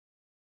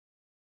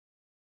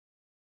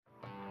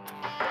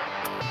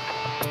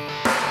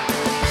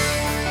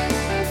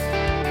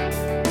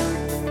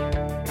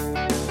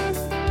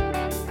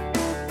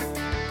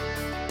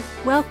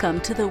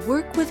Welcome to the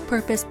Work with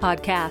Purpose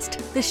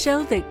podcast, the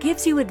show that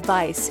gives you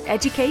advice,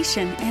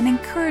 education, and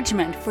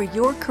encouragement for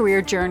your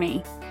career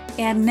journey.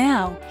 And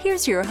now,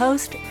 here's your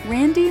host,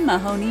 Randy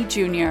Mahoney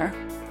Jr.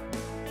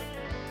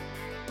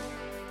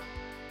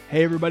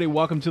 Hey everybody,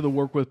 welcome to the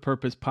Work with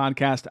Purpose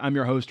podcast. I'm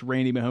your host,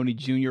 Randy Mahoney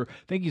Jr.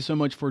 Thank you so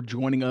much for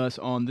joining us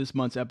on this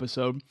month's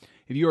episode.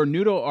 If you are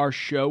new to our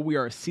show, we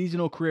are a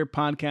seasonal career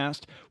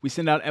podcast. We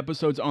send out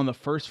episodes on the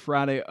first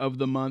Friday of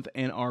the month,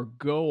 and our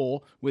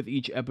goal with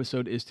each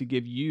episode is to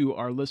give you,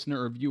 our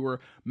listener or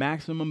viewer,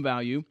 maximum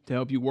value to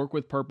help you work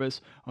with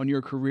purpose on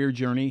your career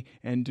journey,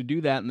 and to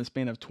do that in the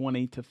span of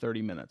 20 to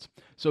 30 minutes.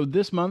 So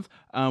this month,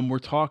 we're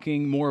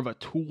talking more of a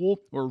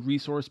tool or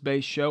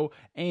resource-based show,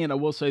 and I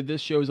will say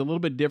this show is a little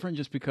bit different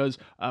just because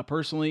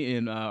personally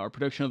in our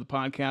production of the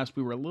podcast,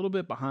 we were a little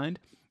bit behind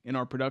in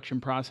our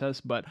production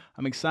process, but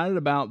I'm excited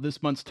about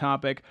this month's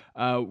topic.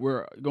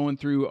 We're going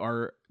through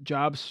our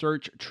job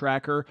search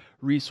tracker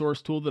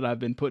resource tool that I've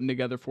been putting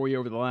together for you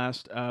over the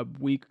last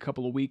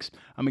couple of weeks.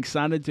 I'm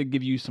excited to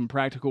give you some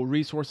practical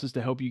resources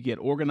to help you get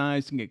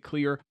organized and get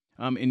clear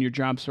in your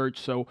job search.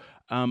 So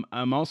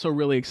I'm also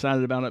really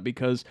excited about it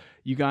because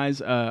you guys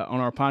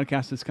on our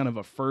podcast, it's kind of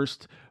a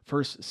first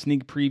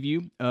sneak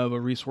preview of a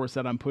resource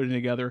that I'm putting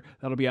together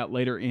that'll be out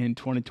later in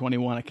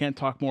 2021. I can't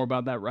talk more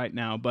about that right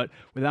now, but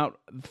without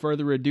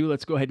further ado,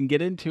 let's go ahead and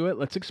get into it.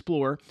 Let's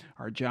explore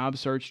our job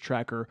search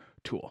tracker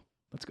tool.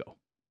 Let's go.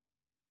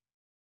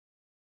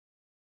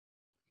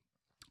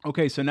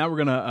 Okay, so now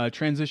we're going to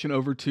transition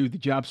over to the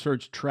job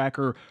search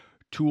tracker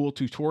tool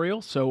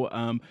tutorial.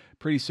 So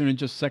pretty soon, in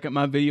just a second,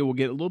 my video will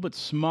get a little bit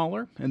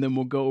smaller, and then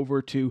we'll go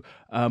over to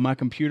my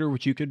computer,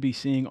 which you could be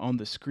seeing on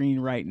the screen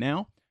right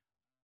now.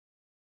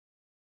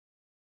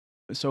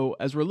 So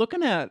as we're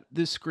looking at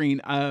this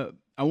screen, I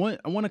want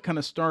to kind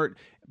of start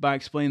by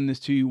explaining this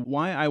to you,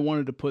 why I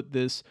wanted to put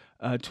this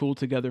tool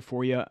together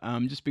for you.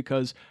 Just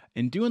because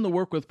in doing the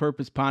Work with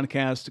Purpose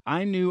podcast,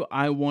 I knew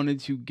I wanted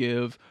to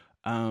give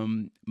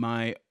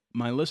my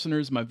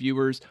listeners, my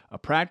viewers, a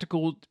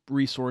practical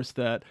resource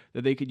that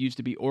they could use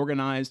to be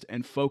organized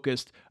and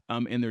focused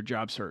in their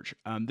job search.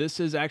 This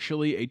is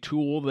actually a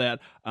tool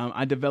that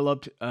I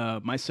developed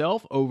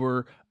myself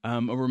over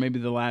maybe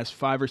the last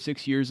 5 or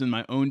 6 years in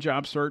my own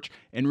job search.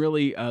 And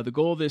really, the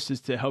goal of this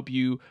is to help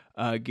you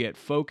get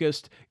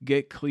focused,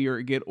 get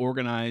clear, get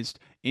organized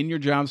in your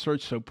job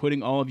search. So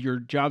putting all of your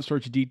job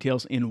search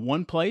details in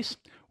one place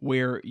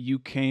where you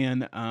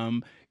can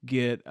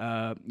get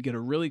a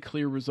really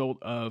clear result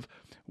of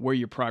where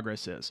your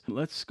progress is.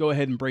 Let's go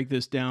ahead and break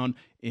this down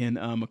in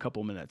a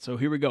couple minutes. So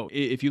here we go.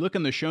 If you look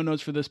in the show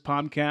notes for this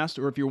podcast,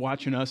 or if you're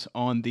watching us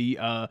on the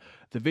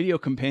video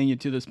companion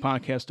to this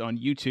podcast on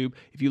YouTube,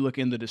 if you look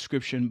in the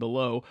description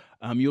below,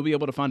 you'll be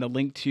able to find a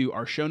link to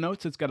our show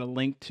notes. It's got a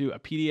link to a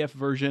PDF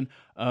version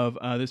of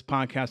this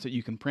podcast that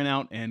you can print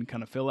out and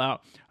kind of fill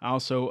out. I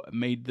also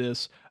made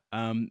these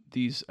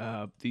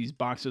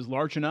boxes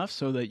large enough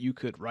so that you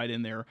could write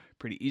in there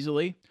pretty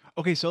easily.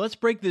 Okay, so let's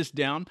break this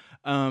down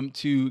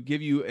to give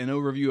you an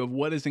overview of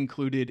what is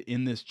included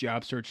in this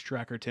job search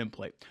tracker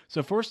template.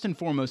 So first and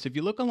foremost, if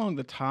you look along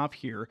the top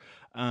here,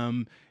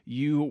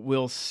 you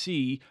will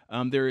see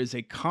there is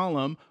a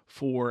column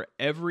for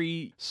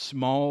every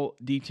small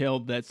detail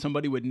that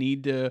somebody would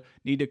need to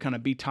kind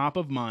of be top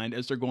of mind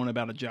as they're going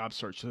about a job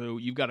search. So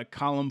you've got a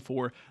column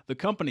for the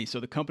company, so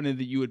the company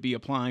that you would be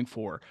applying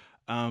for,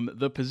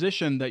 the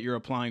position that you're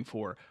applying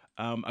for,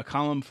 a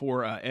column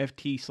for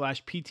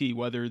FT/PT,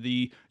 whether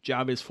the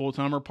job is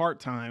full-time or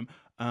part-time.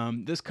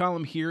 This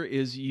column here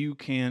is you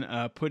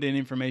can put in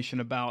information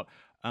about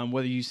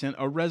whether you sent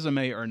a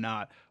resume or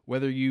not,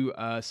 whether you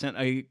sent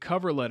a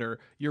cover letter,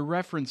 your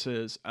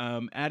references,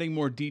 adding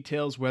more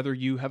details, whether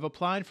you have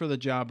applied for the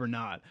job or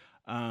not,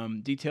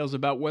 details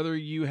about whether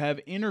you have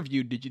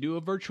interviewed. Did you do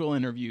a virtual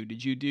interview?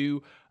 Did you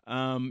do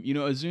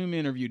a Zoom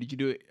interview? Did you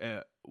do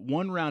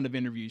one round of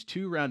interviews,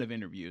 2 rounds of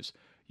interviews?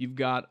 You've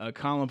got a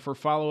column for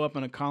follow-up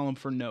and a column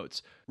for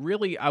notes.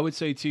 Really, I would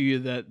say to you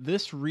that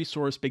this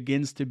resource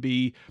begins to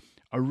be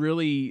a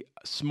really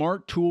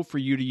smart tool for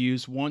you to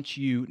use once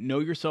you know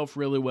yourself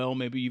really well.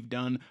 Maybe you've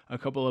done a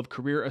couple of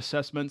career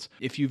assessments.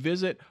 If you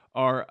visit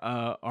our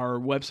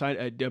website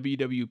at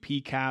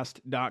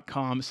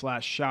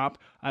www.pcast.com/shop,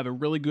 I have a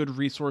really good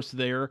resource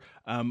there.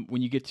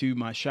 When you get to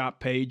my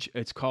shop page,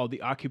 it's called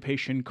the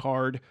Occupation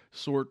Card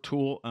Sort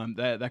Tool.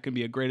 That can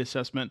be a great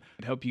assessment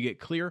to help you get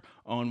clear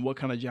on what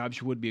kind of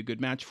jobs would be a good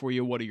match for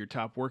you. What are your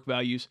top work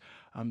values?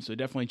 So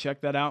definitely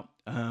check that out.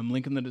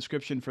 Link in the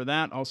description for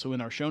that, also in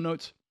our show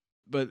notes.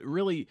 But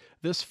really,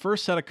 this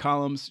first set of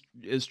columns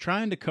is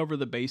trying to cover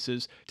the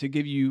bases to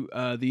give you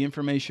the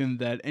information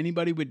that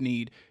anybody would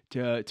need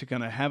to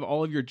kind of have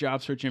all of your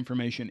job search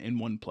information in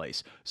one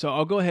place. So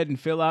I'll go ahead and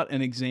fill out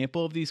an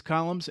example of these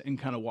columns and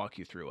kind of walk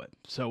you through it.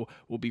 So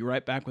we'll be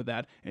right back with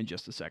that in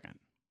just a second.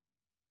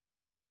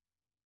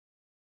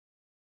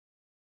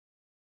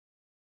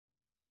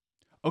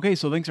 Okay,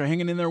 so thanks for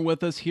hanging in there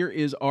with us. Here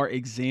is our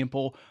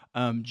example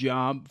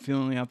job,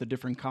 filling out the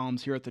different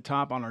columns here at the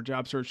top on our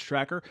job search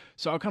tracker.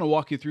 So I'll kind of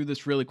walk you through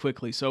this really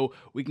quickly. So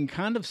we can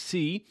kind of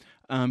see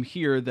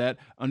here that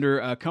under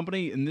a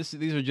company, and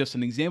these are just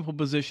an example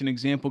position,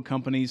 example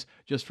companies,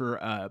 just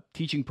for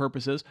teaching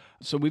purposes.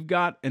 So we've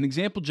got an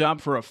example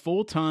job for a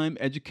full-time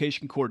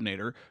education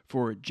coordinator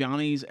for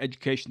Johnny's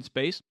Education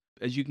Space.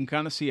 As you can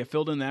kind of see, I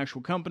filled in the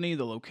actual company,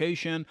 the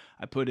location,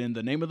 I put in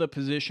the name of the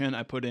position,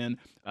 I put in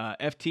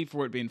FT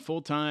for it being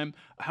full-time.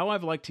 How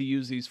I've liked to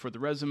use these for the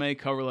resume,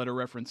 cover letter,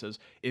 references.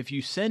 If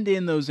you send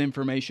in those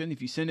information,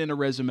 if you send in a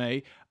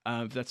resume,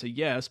 if that's a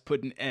yes,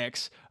 put an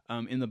X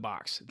in the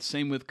box.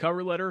 Same with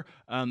cover letter,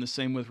 the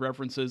same with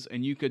references,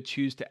 and you could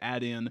choose to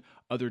add in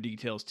other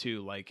details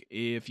too. Like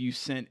if you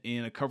sent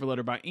in a cover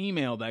letter by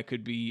email, that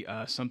could be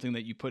something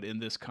that you put in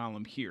this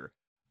column here.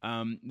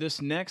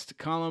 This next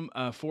column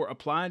for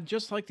applied,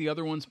 just like the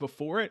other ones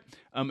before it,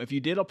 if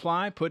you did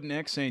apply, put an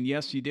X saying,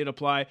 yes, you did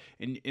apply.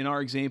 In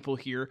our example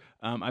here,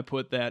 I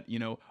put that,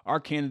 our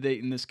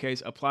candidate in this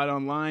case applied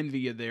online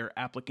via their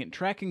applicant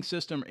tracking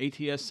system, or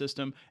ATS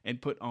system,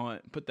 and put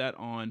that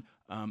on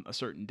a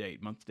certain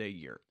date, month, day,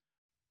 year.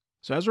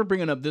 So as we're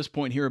bringing up this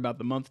point here about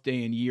the month,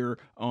 day, and year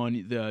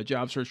on the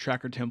job search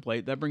tracker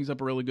template, that brings up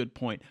a really good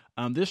point.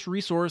 This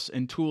resource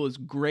and tool is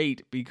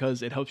great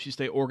because it helps you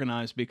stay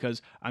organized,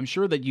 because I'm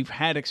sure that you've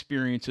had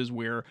experiences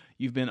where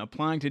you've been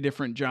applying to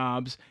different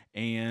jobs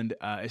and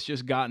it's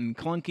just gotten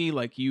clunky.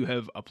 Like you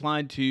have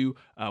applied to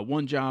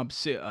one job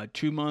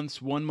 2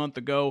 months, 1 month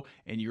ago,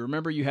 and you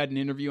remember you had an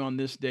interview on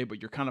this day, but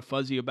you're kind of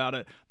fuzzy about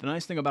it. The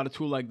nice thing about a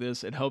tool like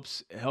this, it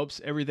helps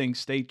everything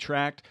stay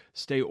tracked,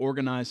 stay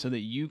organized, so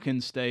that you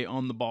can stay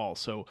on the ball.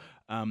 So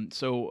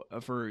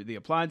for the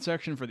applied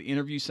section, for the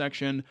interview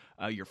section,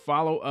 your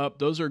follow-up,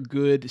 those are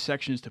good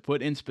sections to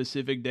put in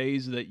specific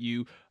days that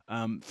you,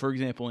 for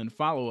example, in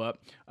follow-up,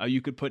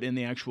 you could put in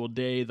the actual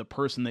day, the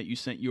person that you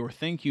sent your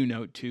thank you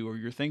note to, or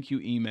your thank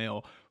you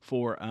email.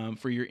 For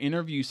your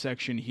interview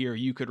section here,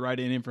 you could write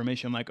in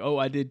information like, oh,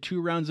 I did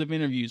 2 rounds of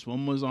interviews.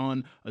 One was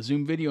on a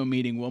Zoom video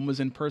meeting. One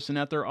was in person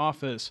at their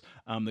office.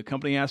 The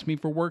company asked me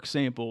for work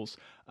samples.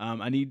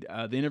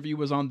 The interview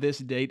was on this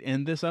date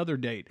and this other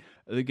date.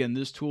 Again,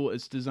 this tool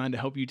is designed to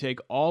help you take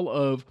all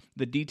of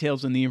the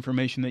details and the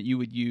information that you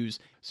would use,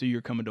 so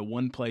you're coming to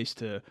one place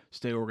to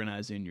stay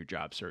organized in your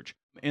job search.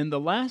 And the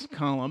last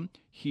column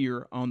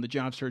here on the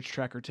job search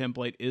tracker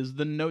template is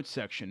the notes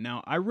section.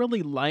 Now, I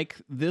really like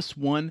this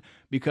one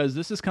because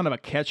this is kind of a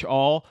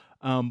catch-all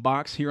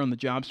box here on the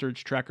job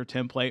search tracker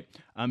template.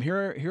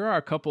 Here are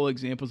a couple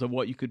examples of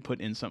what you could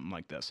put in something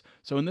like this.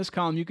 So in this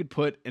column, you could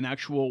put an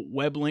actual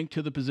web link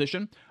to the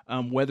position,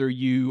 whether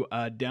you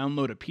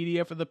download a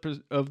PDF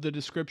of the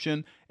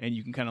description and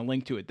you can kind of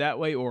link to it that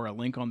way, or a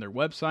link on their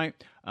website.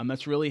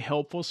 That's really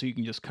helpful, so you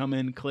can just come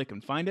in, click,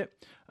 and find it.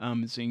 So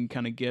you can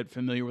kind of get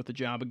familiar with the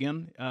job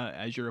again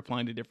as you're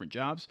applying to different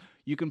jobs.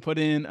 You can put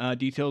in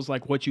details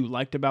like what you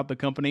liked about the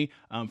company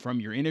from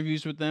your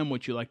interviews with them,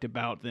 what you liked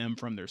about them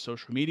from their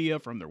social media,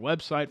 from their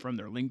website, from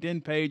their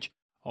LinkedIn page.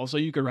 Also,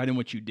 you could write in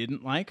what you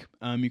didn't like.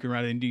 You can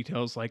write in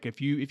details like if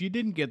you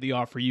didn't get the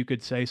offer, you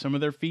could say some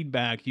of their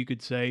feedback. You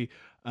could say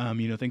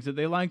things that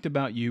they liked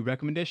about you,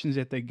 recommendations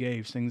that they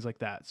gave, things like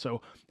that.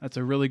 So that's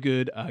a really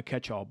good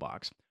catch-all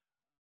box.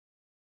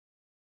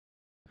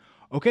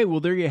 Okay, well,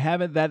 there you have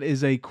it. That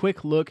is a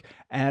quick look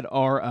at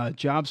our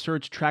job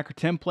search tracker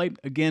template.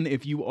 Again,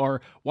 if you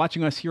are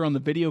watching us here on the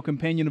video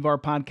companion of our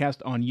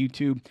podcast on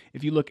YouTube,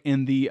 if you look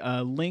in the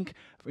link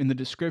in the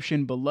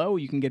description below,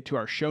 you can get to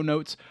our show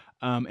notes,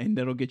 and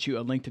that'll get you a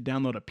link to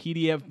download a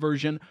PDF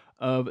version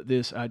of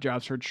this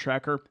job search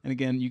tracker. And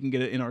again, you can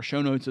get it in our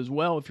show notes as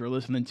well if you're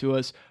listening to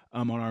us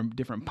on our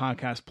different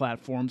podcast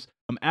platforms.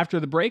 After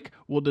the break,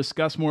 we'll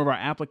discuss more of our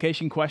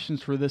application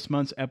questions for this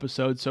month's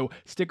episode. So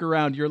stick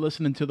around. You're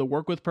listening to the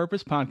Work with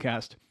Purpose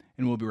podcast,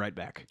 and we'll be right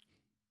back.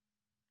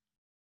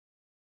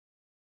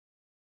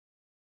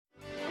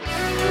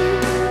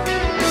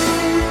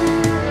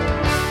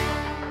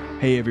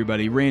 Hey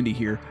everybody, Randy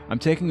here. I'm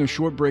taking a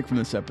short break from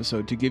this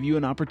episode to give you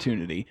an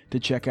opportunity to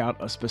check out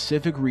a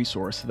specific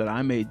resource that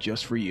I made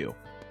just for you.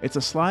 It's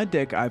a slide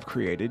deck I've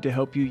created to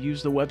help you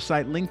use the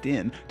website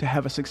LinkedIn to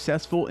have a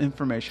successful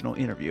informational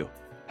interview.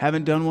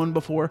 Haven't done one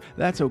before?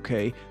 That's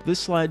okay. This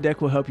slide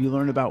deck will help you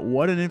learn about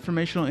what an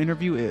informational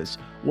interview is,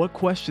 what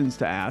questions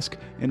to ask,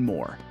 and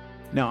more.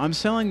 Now, I'm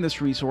selling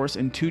this resource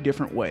in 2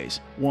 different ways.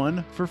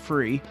 1, for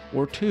free,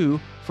 or 2,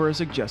 for a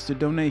suggested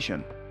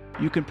donation.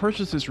 You can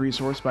purchase this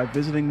resource by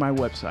visiting my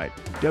website,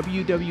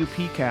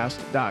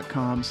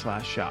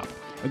 www.pcast.com/shop.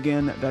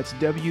 Again, that's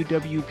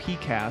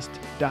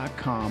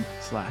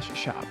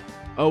www.pcast.com/shop.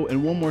 Oh,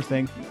 and one more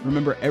thing.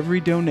 Remember, every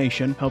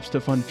donation helps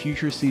to fund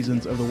future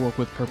seasons of the Work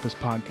with Purpose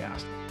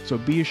podcast. So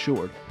be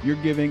assured, your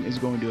giving is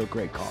going to a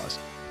great cause.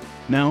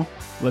 Now,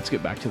 let's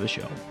get back to the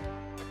show.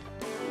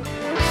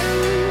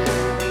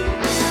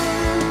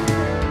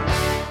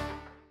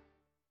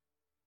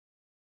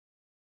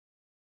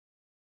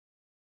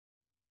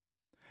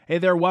 Hey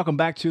there, welcome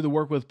back to the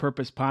Work with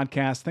Purpose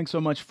podcast. Thanks so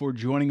much for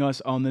joining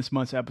us on this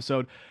month's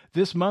episode.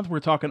 This month, we're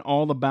talking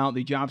all about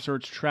the Job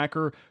Search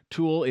Tracker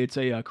tool. It's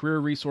a career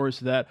resource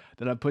that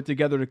I've put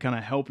together to kind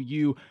of help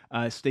you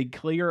stay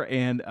clear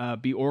and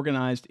be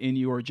organized in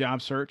your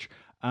job search.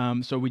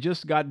 So we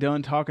just got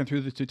done talking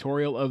through the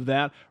tutorial of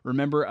that.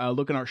 Remember,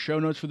 look in our show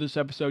notes for this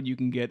episode. You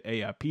can get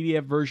a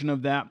PDF version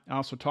of that. I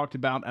also talked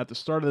about at the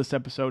start of this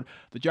episode,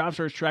 the Job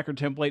Search Tracker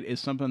template is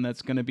something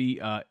that's going to be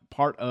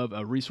part of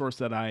a resource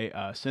that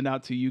I send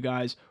out to you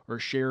guys or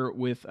share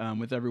with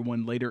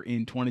everyone later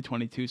in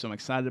 2022. So I'm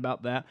excited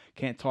about that.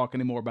 Can't talk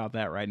any more about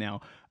that right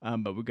now,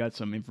 but we've got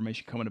some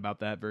information coming about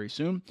that very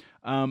soon.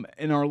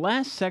 In our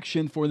last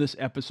section for this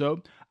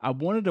episode, I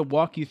wanted to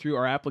walk you through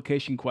our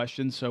application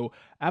questions. So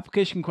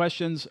application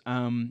questions,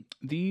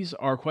 these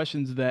are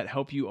questions that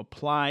help you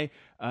apply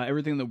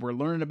everything that we're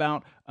learning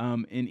about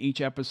in each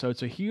episode.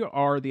 So here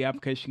are the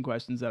application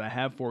questions that I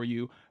have for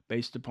you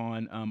based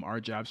upon our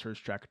Job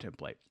Search Tracker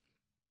template.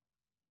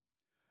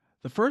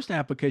 The first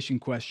application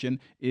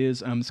question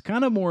is it's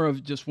kind of more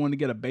of just wanting to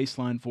get a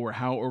baseline for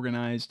how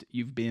organized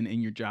you've been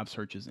in your job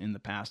searches in the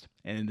past.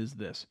 And it is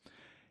this.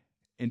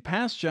 In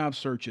past job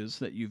searches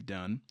that you've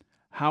done,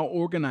 how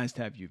organized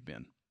have you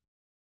been?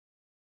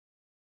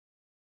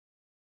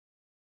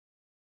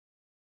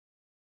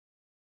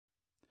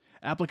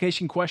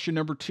 Application question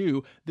number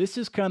 2. This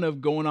is kind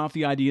of going off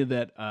the idea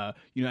that, as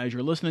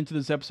you're listening to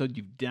this episode,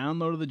 you've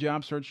downloaded the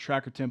Job Search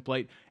Tracker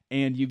template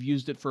and you've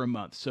used it for a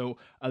month. So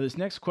this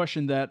next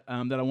question that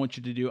I want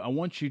you to do, I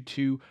want you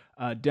to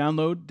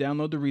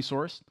download the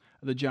resource,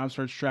 the Job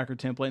Search Tracker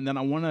template. And then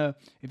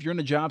if you're in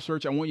a job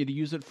search, I want you to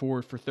use it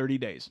for 30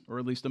 days or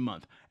at least a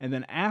month. And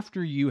then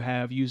after you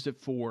have used it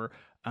for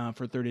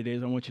 30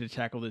 days, I want you to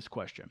tackle this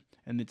question.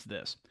 And it's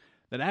this,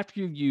 that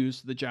after you've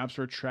used the Job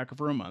Search Tracker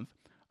for a month,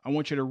 I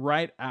want you to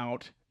write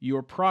out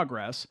your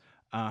progress,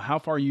 how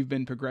far you've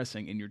been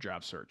progressing in your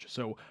job search.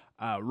 So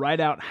write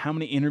out how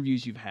many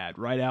interviews you've had,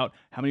 write out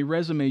how many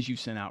resumes you've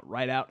sent out,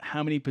 write out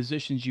how many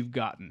positions you've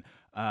gotten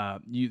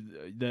that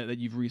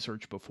you've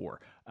researched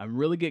before.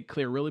 Really get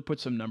clear, really put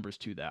some numbers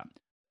to that.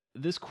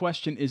 This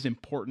question is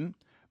important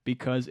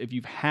because if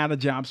you've had a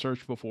job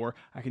search before,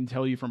 I can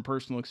tell you from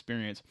personal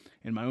experience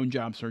in my own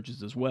job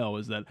searches as well,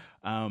 is that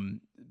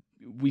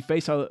we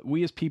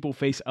as people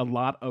face a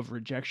lot of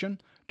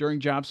rejection during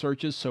job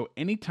searches. So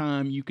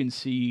anytime you can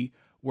see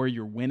where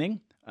you're winning,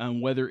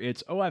 whether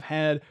it's, I've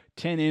had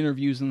 10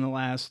 interviews in the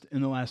last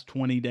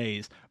 20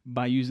 days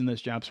by using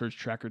this Job Search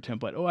Tracker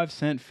template. I've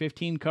sent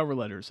 15 cover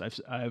letters.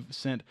 I've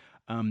sent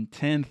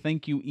 10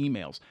 thank you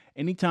emails.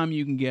 Anytime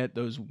you can get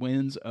those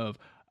wins of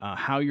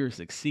how you're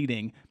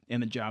succeeding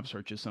in a job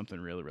search is something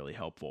really, really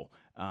helpful.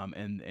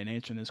 And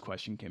answering this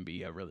question can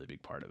be a really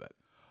big part of it.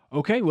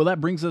 Okay, well, that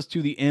brings us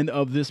to the end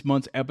of this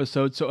month's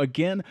episode. So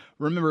again,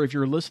 remember, if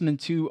you're listening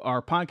to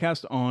our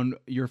podcast on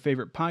your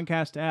favorite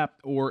podcast app,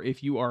 or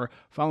if you are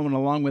following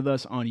along with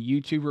us on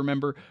YouTube,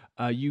 remember,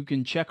 you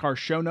can check our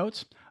show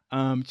notes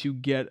to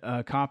get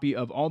a copy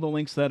of all the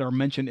links that are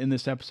mentioned in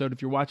this episode.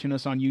 If you're watching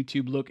us on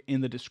YouTube, look in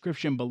the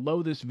description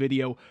below this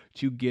video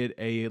to get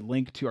a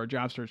link to our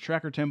Job Search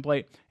Tracker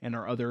template and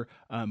our other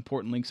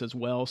important links as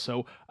well.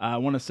 So I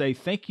want to say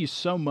thank you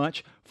so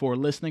much for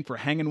listening, for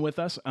hanging with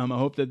us. I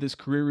hope that this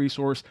career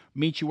resource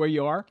meets you where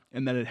you are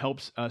and that it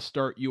helps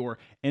start your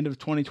end of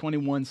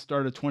 2021,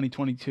 start of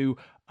 2022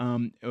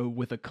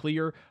 with a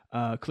clear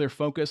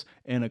focus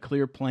and a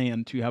clear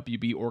plan to help you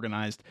be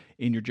organized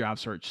in your job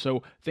search.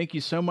 So thank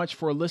you so much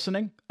for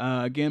listening.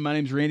 Again, my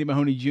name is Randy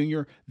Mahoney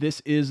Jr.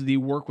 This is the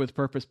Work with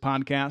Purpose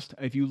podcast.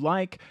 If you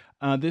like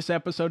this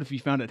episode, if you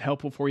found it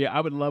helpful for you, I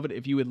would love it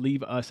if you would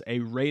leave us a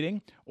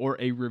rating or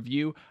a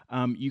review.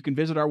 You can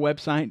visit our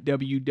website,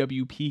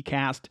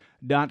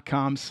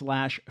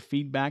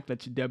 www.cast.com/feedback.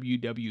 That's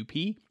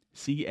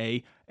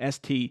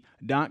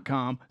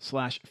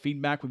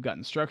www.cast.com/feedback. We've got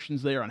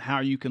instructions there on how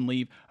you can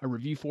leave a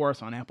review for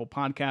us on Apple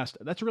Podcast.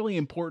 That's really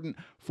important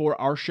for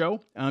our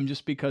show,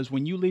 just because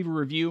when you leave a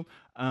review,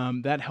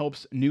 that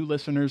helps new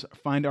listeners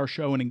find our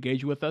show and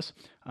engage with us.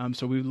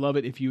 So we would love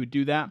it if you would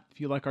do that. If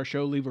you like our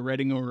show, leave a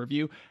rating or a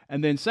review.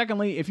 And then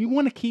secondly, if you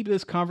want to keep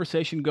this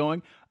conversation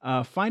going,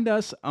 find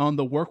us on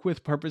the Work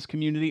with Purpose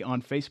community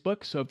on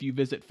Facebook. So if you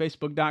visit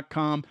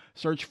facebook.com,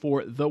 search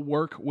for the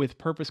Work with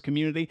Purpose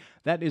community.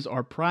 That is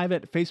our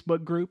private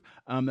Facebook group.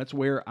 That's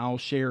where I'll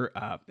share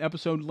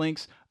episode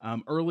links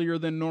earlier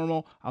than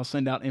normal. I'll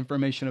send out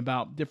information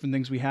about different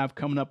things we have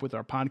coming up with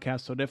our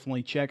podcast. So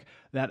definitely check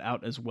that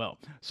out as well.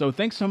 So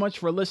thanks so much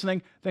for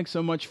listening. Thanks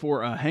so much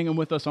for hanging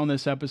with us on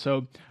this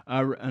episode.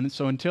 And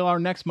so until our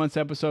next month's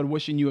episode,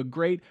 wishing you a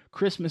great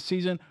Christmas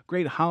season,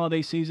 great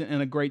holiday season,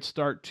 and a great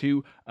start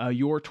to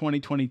your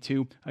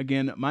 2022.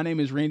 Again, my name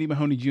is Randy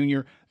Mahoney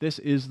Jr. This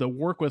is the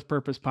Work with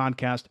Purpose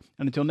podcast.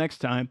 And until next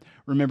time,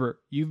 remember,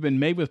 you've been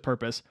made with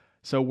purpose,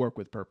 so work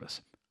with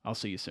purpose. I'll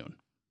see you soon.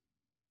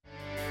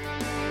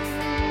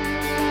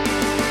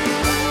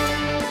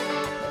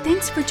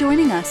 Thanks for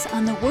joining us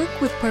on the Work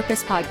with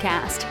Purpose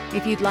podcast.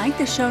 If you'd like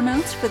the show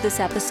notes for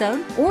this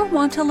episode or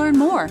want to learn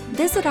more,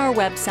 visit our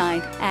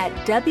website at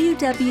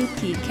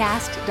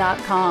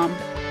www.cast.com.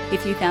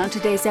 If you found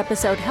today's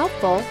episode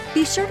helpful,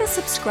 be sure to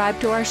subscribe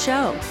to our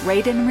show,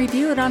 rate and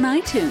review it on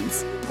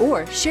iTunes,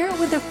 or share it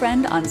with a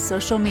friend on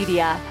social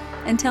media.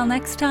 Until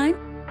next time,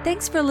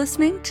 thanks for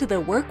listening to the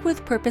Work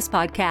with Purpose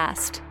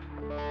podcast.